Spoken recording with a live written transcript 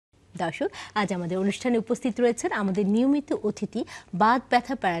দর্শক, আজ আমাদের অনুষ্ঠানে উপস্থিত রয়েছেন আমাদের নিয়মিত অতিথি বাত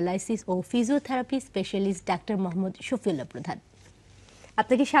ব্যথা, প্যারালাইসিস ও physiotherapy specialist doctor Mohammad Shafiullah প্রধান।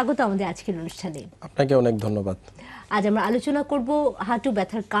 আপনাকে স্বাগত আমাদের আজকের অনুষ্ঠানে। আপনাকে অনেক ধন্যবাদ। আজ আমরা আলোচনা করব হাঁটু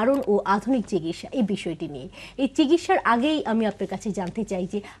ব্যথার কারণ ও আধুনিক চিকিৎসা, এই বিষয়টি নিয়ে। এই চিকিৎসার আগেই আমি আপনার কাছে জানতে চাই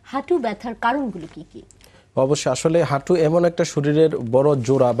যে হাঁটু ব্যথার কারণগুলো কি কি? অবশ্যই, আসলে হাঁটু এমন একটা শরীরের বড়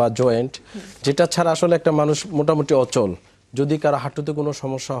জোড়া বা জয়েন্ট, যেটা ছাড়া আসলে একটা মানুষ মোটামুটি অচল। যদি কারো হাঁটুতে কোনো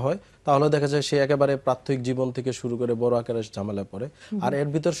সমস্যা হয় তাহলে দেখা যায় সে একেবারে প্রাথমিক জীবন থেকে শুরু করে বড় আকারে ঝামেলা পড়ে। আর এর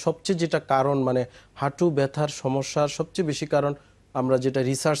ভিতর সবচেয়ে যেটা কারণ, মানে হাঁটু ব্যথার সমস্যার সবচেয়ে বেশি কারণ আমরা যেটা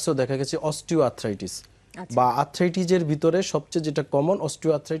রিসার্চও দেখা গেছে অস্টিও আর্থ্রাইটিস বা আর্থ্রাইটিসের ভিতরে সবচেয়ে যেটা কমন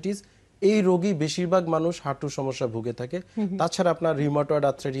অস্টিও আর্থ্রাইটিস। এই রোগী বেশিরভাগ মানুষ হাঁটুর সমস্যা ভুগে থাকে। তাছাড়া আপনার রিউমাটয়েড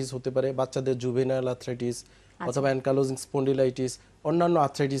আর্থ্রাইটিস হতে পারে, বাচ্চাদের জুভেনাইল আর্থ্রাইটিস অথবা অ্যানকালোজিং স্পন্ডিলাইটিস, অন্যান্য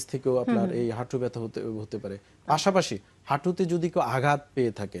আর্থ্রাইটিস থেকেও আপনার এই হাঁটু ব্যথা হতে পারে। পাশাপাশি হাঁটুতে যদি কেউ আঘাত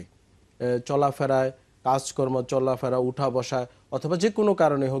পেয়ে থাকে, চলাফেরায়, কাজকর্ম, চলাফেরা, উঠা বসা অথবা যে কোনো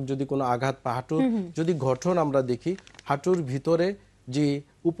কারণে হোক, যদি কোনো আঘাত বা হাঁটুর যদি গঠন আমরা দেখি, হাঁটুর ভিতরে যে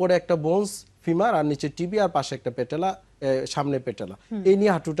উপরে একটা বোনস ফিমার আর নিচে টিবি আর পাশে একটা পেটেলা, সামনে পেটেলা, এই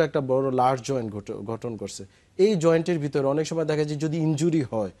নিয়ে হাঁটুটা একটা বড় লার্জ জয়েন্ট গঠন করছে। এই জয়েন্টের ভিতরে অনেক সময় দেখা যায় যদি ইনজুরি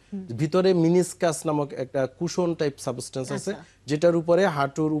হয়, ভিতরে মিনিসকাস নামক একটা কুশন টাইপ সাবস্টেন্স আছে, যেটার উপরে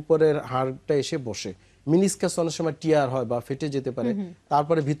হাঁটুর উপরের হাড়টা এসে বসে। মিনিসকাস অনেক সময় টিয়ার হয় বা ফেটে যেতে পারে।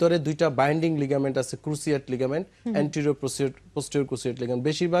 তারপরে ভিতরে দুইটা বাইন্ডিং লিগামেন্ট আছে, cruciate ligament, anterior posterior cruciate ligament.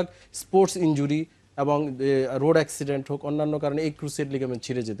 বেশিরভাগ স্পোর্টস ইনজুরি এবং রোড অ্যাক্সিডেন্ট হোক, অন্যান্য কারণে এই ক্রুসিয়েট লিগামেন্ট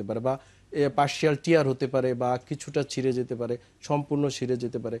ছিঁড়ে যেতে পারে বা পার্শিয়াল টিয়ার হতে পারে বা কিছুটা ছিঁড়ে যেতে পারে, সম্পূর্ণ ছিঁড়ে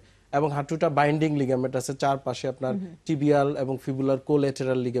যেতে পারে। এবং হাঁটুটা বাইন্ডিং লিগামেন্ট আছে, চারপাশে আপনার টিবিয়াল এবং ফিবুলার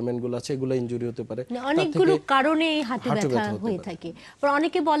কোলেটারাল লিগামেন্টগুলো আছে, এগুলো ইনজুরি হতে পারে। অনেকগুলো কারণে হাঁটু ব্যথা হয়ে থাকে।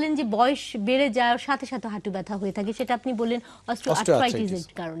 অনেকে বলেন যে বয়স বেড়ে যাওয়ার সাথে সাথে হাঁটু ব্যথা হয়ে থাকে, সেটা আপনি বললেন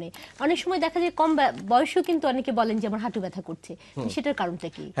অস্টিওআর্থ্রাইটিসের কারণে। অনেক সময় দেখা যায় কম বয়সেও কিন্তু অনেকে বলেন যে আমার হাঁটু ব্যথা করছে, সেটার কারণটা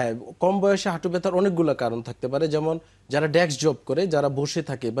কি? হ্যাঁ, কম বয়সে হাঁটু ব্যথার অনেকগুলো কারণ থাকতে পারে। যেমন যারা ডেস্ক জব করে, যারা বসে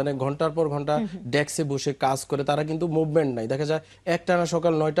থাকে, মানে ঘন্টার পর ঘন্টা ডেস্কে বসে কাজ করে, তারা কিন্তু মুভমেন্ট নাই। দেখা যায় একটানা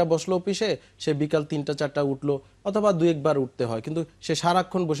সকাল 9টা বসলো অফিসে, সে বিকাল 3টা 4টা উঠলো অথবা 2-1 বার উঠতে হয়, কিন্তু সে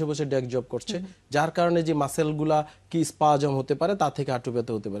সারাক্ষণ বসে বসে ডেস্ক জব করছে, যার কারণে যে মাসেলগুলা কি স্পাজম হতে পারে, তা থেকে হাঁটু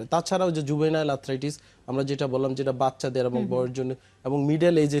ব্যথা হতে পারে। তাছাড়াও যে জুভেনাইল আর্থ্রাইটিস আমরা যেটা বললাম, যেটা বাচ্চাদের এবং বয়সের জন্য, এবং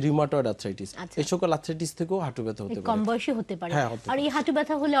মিডল এজে রিউমাটয়েড আর্থ্রাইটিস, এই সকল আর্থ্রাইটিস থেকেও হাঁটু ব্যথা হতে পারে, কম বয়সে হতে পারে। আর এই হাঁটু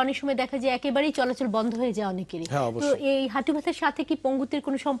ব্যথা হলে অনেক সময় দেখা যায় একেবারেই চলাচল বন্ধ হয়ে যায় অনেকেরই। তো এই হাঁটু ব্যথার সাথে কি পঙ্গুত্বের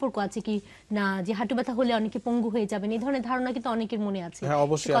কোনো সম্পর্ক আছে কি না, যে হাঁটু ব্যথা হলে অনেকে পঙ্গু হয়ে যাবেন, এই ধরনের ধারণা কিন্তু অনেকের মনে আছে? হ্যাঁ,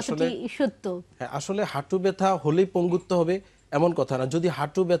 অবশ্যই। আসলে সত্য? হ্যাঁ, আসলে হাঁটু ব্যথা হলেই পঙ্গুত্ব হবে এমন কথা না। যদি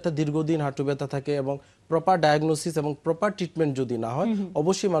হাঁটু ব্যথা দীর্ঘদিন হাঁটু ব্যথা থাকে এবং প্রপার ডায়াগনোসিস এবং প্রপার ট্রিটমেন্ট যদি না হয়,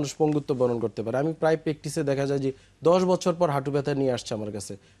 অবশ্যই মানুষ পঙ্গুত্ব বরণ করতে পারে। আমি প্রায় প্র্যাকটিসে দেখা যায় যে 10 বছর পর হাঁটু ব্যথা নিয়ে আসছে আমার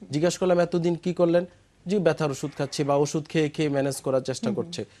কাছে। জিজ্ঞাসা করলাম এতদিন কি করলেন? যে ব্যথার ওষুধ খাচ্ছি বা ওষুধ খেয়ে খেয়ে ম্যানেজ করার চেষ্টা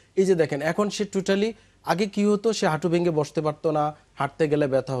করছে। এই যে দেখেন, এখন সে টোটালি, আগে কি হতো, সে হাঁটু ভেঙে বসতে পারতো না, হাঁটতে গেলে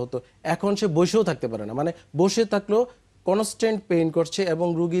ব্যথা হতো, এখন সে বসেও থাকতে পারে না, মানে বসে থাকলেও কনস্ট্যান্ট পেইন করছে এবং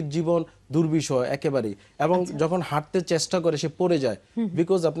রোগীর জীবন দুর্বিষহ একেবারেই। এবং যখন হাঁটতে চেষ্টা করে সে পড়ে যায়,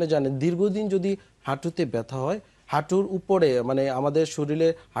 বিকজ আপনি জানেন দীর্ঘদিন যদি হাঁটুতে ব্যথা হয়, হাঁটুর উপরে, মানে আমাদের শরীরে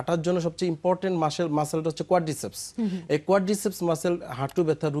হাঁটার জন্য সবচেয়ে ইম্পর্টেন্ট মাসেলটা হচ্ছে কোয়াড্রিসেপস। এই কোয়াড্রিসেপস মাসেল হাঁটু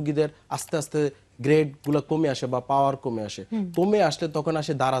ব্যথা রোগীদের আস্তে আস্তে গ্রেড গুলো কমে আসে বা পাওয়ার কমে আসে। কমে আসলে তখন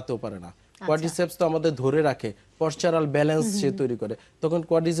আসে দাঁড়াতেও পারে না। কোয়াড্রিসেপস তো আমাদের ধরে রাখে, পশ্চারাল ব্যালেন্স সে তৈরি করে। তখন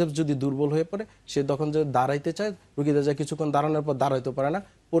কোয়াড্রিসেপস যদি দুর্বল হয়ে পড়ে, সে তখন যে দাঁড়াইতে চায়, রোগীদের যায় কিছুক্ষণ দাঁড়ানোর পর দাঁড়াইতে পারে না,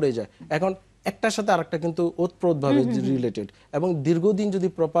 পড়ে যায়। এখন একটার সাথে আরেকটা কিন্তু ওতপ্রোতভাবে রিলেটেড, এবং দীর্ঘদিন যদি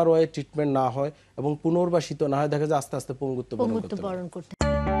প্রপার ওয়ে ট্রিটমেন্ট না হয় এবং পুনর্বাসিত না হয়, দেখা যায় আস্তে আস্তে পঙ্গুত্ব বরণ করতে।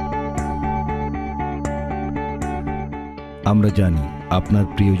 আমরা জানি আপনার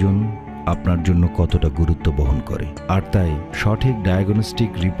প্রিয়জন আপনার জন্য কতটা গুরুত্ব বহন করে, আর তাই সঠিক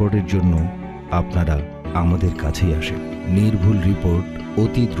ডায়াগনস্টিক রিপোর্টের জন্য আপনারা আমাদের কাছেই আসেন। নির্ভুল রিপোর্ট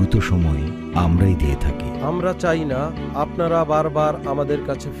অতি দ্রুত সময়ে আমরাই দিয়ে থাকি। আমরা চাই না আপনারা বারবার আমাদের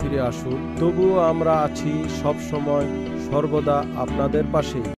কাছে ফিরে আসুন, তবুও আমরা আছি সব সময় সর্বদা আপনাদের পাশে।